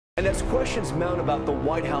And as questions mount about the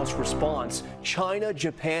White House response, China,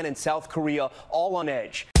 Japan, and South Korea all on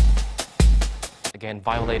edge. Again,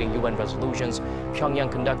 violating UN resolutions,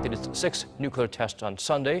 Pyongyang conducted its sixth nuclear test on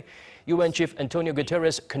Sunday. UN Chief Antonio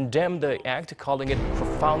Guterres condemned the act, calling it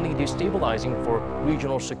profoundly destabilizing for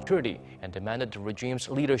regional security, and demanded the regime's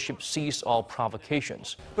leadership cease all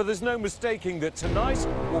provocations. But there's no mistaking that tonight,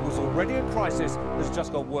 what was already a crisis has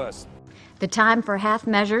just got worse. The time for half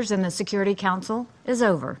measures in the Security Council is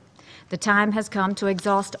over. The time has come to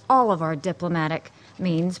exhaust all of our diplomatic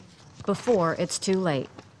means before it's too late.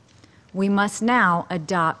 We must now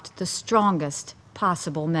adopt the strongest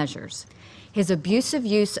possible measures. His abusive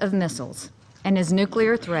use of missiles and his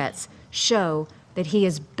nuclear threats show that he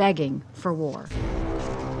is begging for war.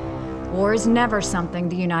 War is never something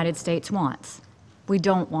the United States wants. We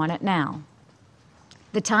don't want it now.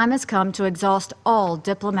 The time has come to exhaust all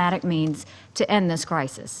diplomatic means to end this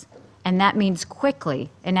crisis, and that means quickly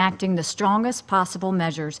enacting the strongest possible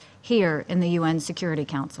measures here in the UN Security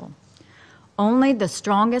Council. Only the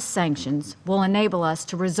strongest sanctions will enable us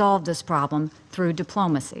to resolve this problem through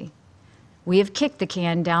diplomacy. We have kicked the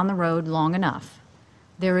can down the road long enough.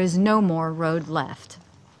 There is no more road left.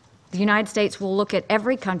 The United States will look at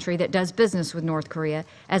every country that does business with North Korea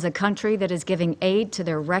as a country that is giving aid to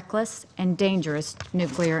their reckless and dangerous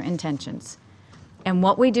nuclear intentions. And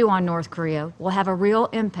what we do on North Korea will have a real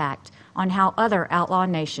impact on how other outlaw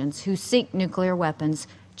nations who seek nuclear weapons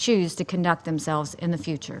choose to conduct themselves in the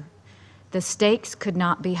future. The stakes could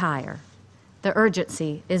not be higher. The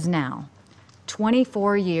urgency is now.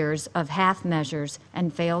 24 years of half measures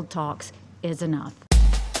and failed talks is enough.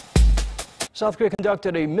 South Korea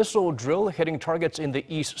conducted a missile drill hitting targets in the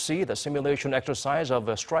East Sea. The simulation exercise of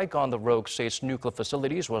a strike on the rogue state's nuclear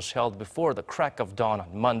facilities was held before the crack of dawn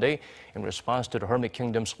on Monday in response to the Hermit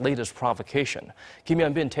Kingdom's latest provocation. Kim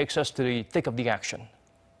Hyun-bin takes us to the thick of the action.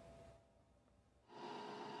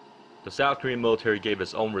 The South Korean military gave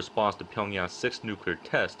its own response to Pyongyang's sixth nuclear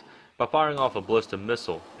test by firing off a ballistic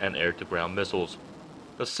missile and air-to-ground missiles.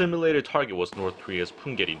 The simulated target was North Korea's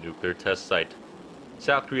Punggye nuclear test site.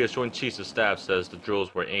 South Korea's Joint Chiefs of Staff says the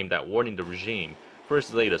drills were aimed at warning the regime for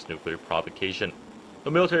its latest nuclear provocation. The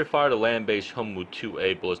military fired a land-based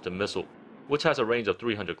Hyunmoo-2A ballistic missile, which has a range of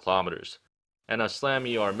 300 kilometers, and a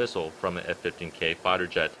SLAM-ER missile from an F-15K fighter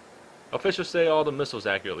jet. Officials say all the missiles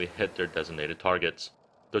accurately hit their designated targets.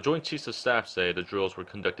 The Joint Chiefs of Staff say the drills were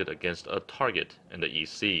conducted against a target in the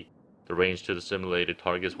East Sea. The range to the simulated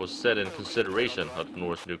targets was set in consideration of the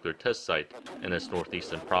North's nuclear test site in its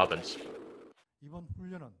northeastern province.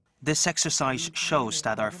 This exercise shows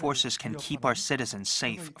that our forces can keep our citizens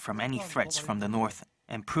safe from any threats from the north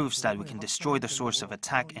and proves that we can destroy the source of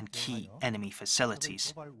attack and key enemy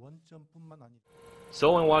facilities.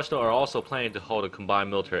 Seoul and Washington are also planning to hold a combined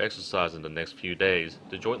military exercise in the next few days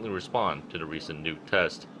to jointly respond to the recent nuke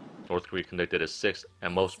test. North Korea conducted its sixth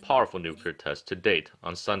and most powerful nuclear test to date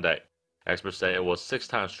on Sunday. Experts say it was 6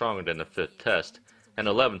 times stronger than the fifth test and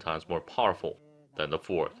 11 times more powerful than the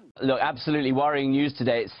fourth. Look, absolutely worrying news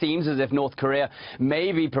today. It seems as if North Korea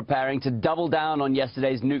may be preparing to double down on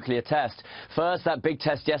yesterday's nuclear test. First, that big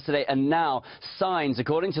test yesterday, and now signs,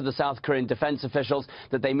 according to the South Korean defense officials,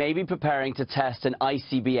 that they may be preparing to test an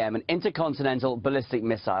ICBM, an intercontinental ballistic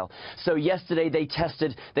missile. So yesterday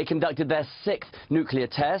they conducted their sixth nuclear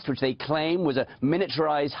test, which they claim was a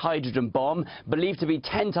miniaturized hydrogen bomb, believed to be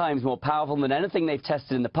 10 times more powerful than anything they've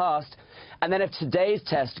tested in the past. And then if today's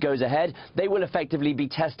test goes ahead, they will effectively be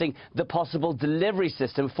testing the possible delivery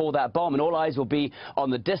system for that bomb. And all eyes will be on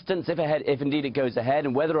the distance, if indeed it goes ahead,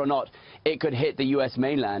 and whether or not it could hit the U.S.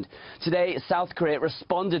 mainland. Today, South Korea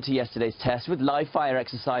responded to yesterday's test with live-fire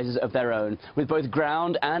exercises of their own, with both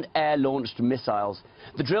ground and air-launched missiles.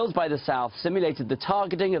 The drills by the South simulated the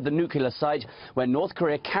targeting of the nuclear site where North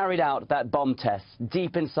Korea carried out that bomb test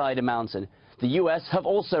deep inside a mountain. The U.S. have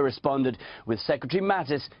also responded, with Secretary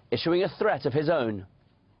Mattis issuing a threat of his own.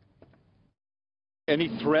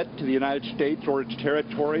 Any threat to the United States or its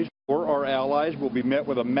territories or our allies will be met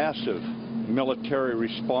with a massive military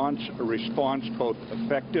response, a response both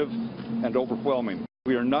effective and overwhelming.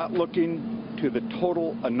 We are not looking to the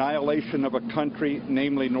total annihilation of a country,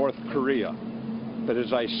 namely North Korea. But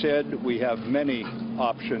as I said, we have many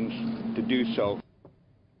options to do so.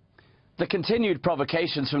 The continued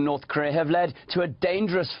provocations from North Korea have led to a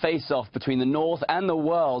dangerous face-off between the North and the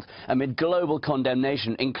world amid global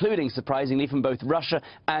condemnation, including, surprisingly, from both Russia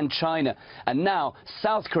and China. And now,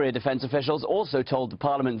 South Korea defense officials also told the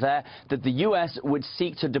parliament there that the U.S. would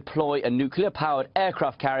seek to deploy a nuclear-powered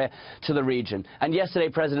aircraft carrier to the region. And yesterday,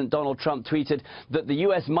 President Donald Trump tweeted that the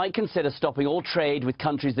U.S. might consider stopping all trade with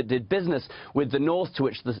countries that did business with the North, to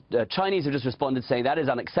which the Chinese have just responded saying that is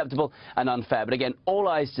unacceptable and unfair. But again, all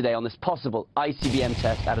eyes today on this possible ICBM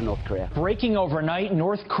test out of North Korea. Breaking overnight,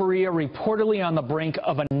 North Korea reportedly on the brink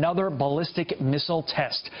of another ballistic missile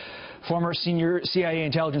test. Former senior CIA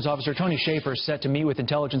intelligence officer Tony Shaffer is set to meet with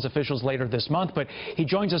intelligence officials later this month, but he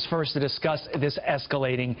joins us first to discuss this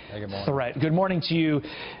escalating threat. Good morning to you,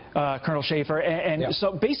 Colonel Shaffer.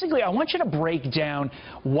 So basically, I want you to break down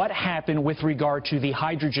what happened with regard to the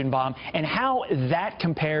hydrogen bomb and how that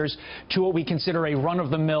compares to what we consider a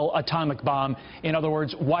run-of-the-mill atomic bomb. In other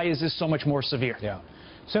words, why is this so much more severe? Yeah.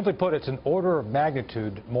 Simply put, it's an order of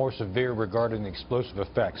magnitude more severe regarding the explosive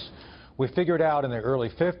effects. We figured out in the early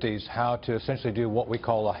 50s how to essentially do what we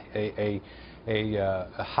call a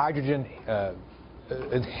hydrogen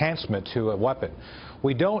enhancement to a weapon.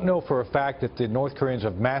 We don't know for a fact that the North Koreans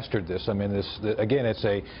have mastered this. I mean, again, it's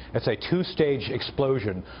a two-stage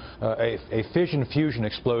explosion, a fission-fusion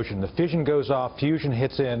explosion. The fission goes off, fusion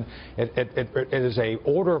hits in. It is a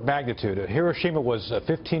order of magnitude. Hiroshima was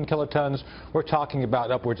 15 kilotons. We're talking about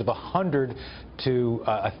upwards of 100 to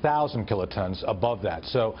 1,000 kilotons above that.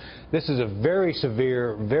 So this is a very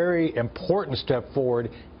severe, very important step forward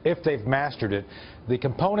if they've mastered it. The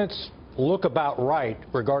components look about right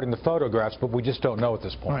regarding the photographs, but we just don't know at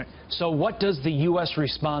this point. Right. So what does the U.S.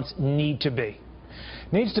 response need to be?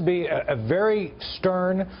 Needs to be a very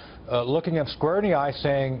stern, looking them square in the eye,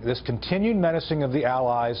 saying this continued menacing of the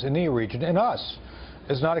allies in the region and us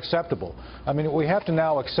is not acceptable. I mean, we have to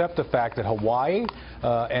now accept the fact that Hawaii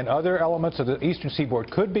and other elements of the eastern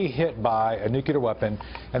seaboard could be hit by a nuclear weapon,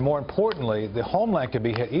 and more importantly, the homeland could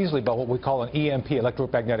be hit easily by what we call an EMP,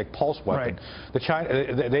 electromagnetic pulse weapon. Right.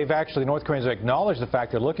 The North Koreans have acknowledged the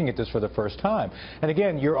fact they're looking at this for the first time. And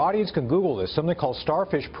again, your audience can Google this. Something called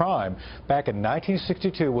Starfish Prime back in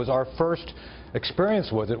 1962 was our first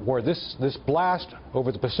experience with it, where this blast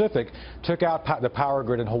over the Pacific took out the power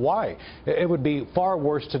grid in Hawaii. It would be far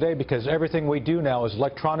worse today because everything we do now is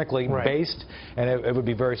electronically based, and it would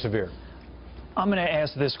be very severe. I'm going to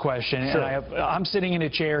ask this question. Sure. And I'm sitting in a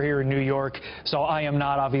chair here in New York, so I am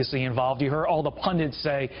not obviously involved. You heard all the pundits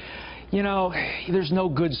say, you know, there's no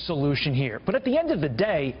good solution here. But at the end of the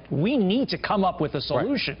day, we need to come up with a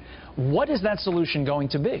solution. Right. What is that solution going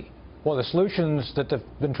to be? Well, the solutions that have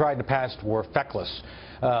been tried in the past were feckless.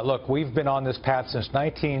 Look, we've been on this path since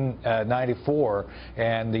 1994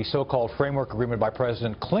 and the so-called framework agreement by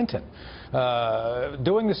President Clinton.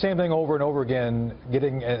 Doing the same thing over and over again,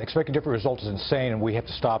 expecting different results is insane, and we have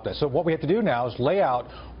to stop that. So what we have to do now is lay out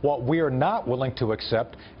what we are not willing to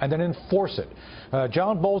accept and then enforce it.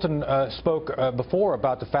 John Bolton spoke before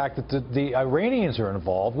about the fact that the Iranians are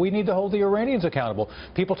involved. We need to hold the Iranians accountable.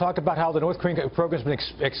 People talk about how the North Korean program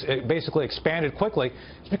has been basically expanded quickly.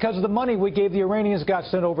 It's because of the money we gave the Iranians got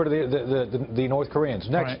sent over to the North Koreans.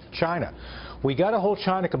 Next, China. We got to hold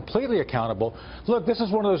China completely accountable. Look, this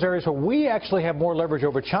is one of those areas where we actually have more leverage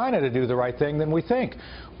over China to do the right thing than we think.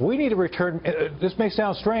 We need to return, this may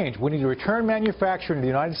sound strange, we need to return manufacturing to the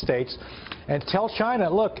United States and tell China,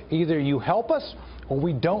 look, either you help us or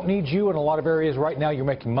we don't need you in a lot of areas right now you're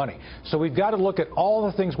making money. So we've got to look at all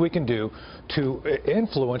the things we can do to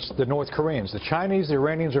influence the North Koreans. The Chinese, the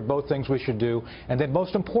Iranians are both things we should do. And then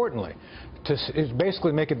most importantly, to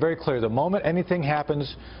basically make it very clear, the moment anything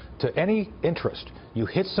happens to any interest, you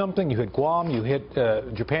hit something, you hit Guam, you hit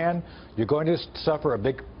Japan, you're going to suffer a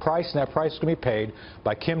big price, and that price is going to be paid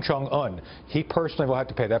by Kim Jong-un. He personally will have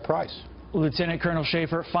to pay that price. Lieutenant Colonel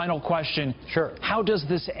Shaffer, final question. Sure. How does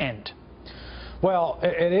this end? Well,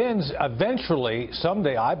 it ends eventually,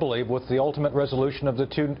 someday, I believe, with the ultimate resolution of the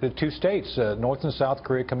two states, North and South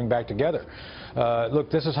Korea coming back together. Look,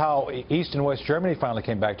 this is how East and West Germany finally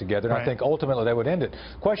came back together, and I think ultimately they would end it.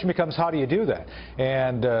 The question becomes, how do you do that?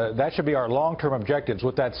 And that should be our long-term objectives.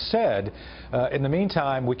 With that said, in the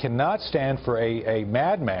meantime, we cannot stand for a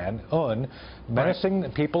madman, menacing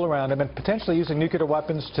people around him and potentially using nuclear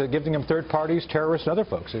weapons to giving them third parties, terrorists, and other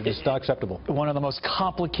folks. It's not acceptable. One of the most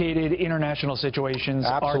complicated international situations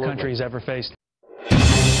our country has ever faced.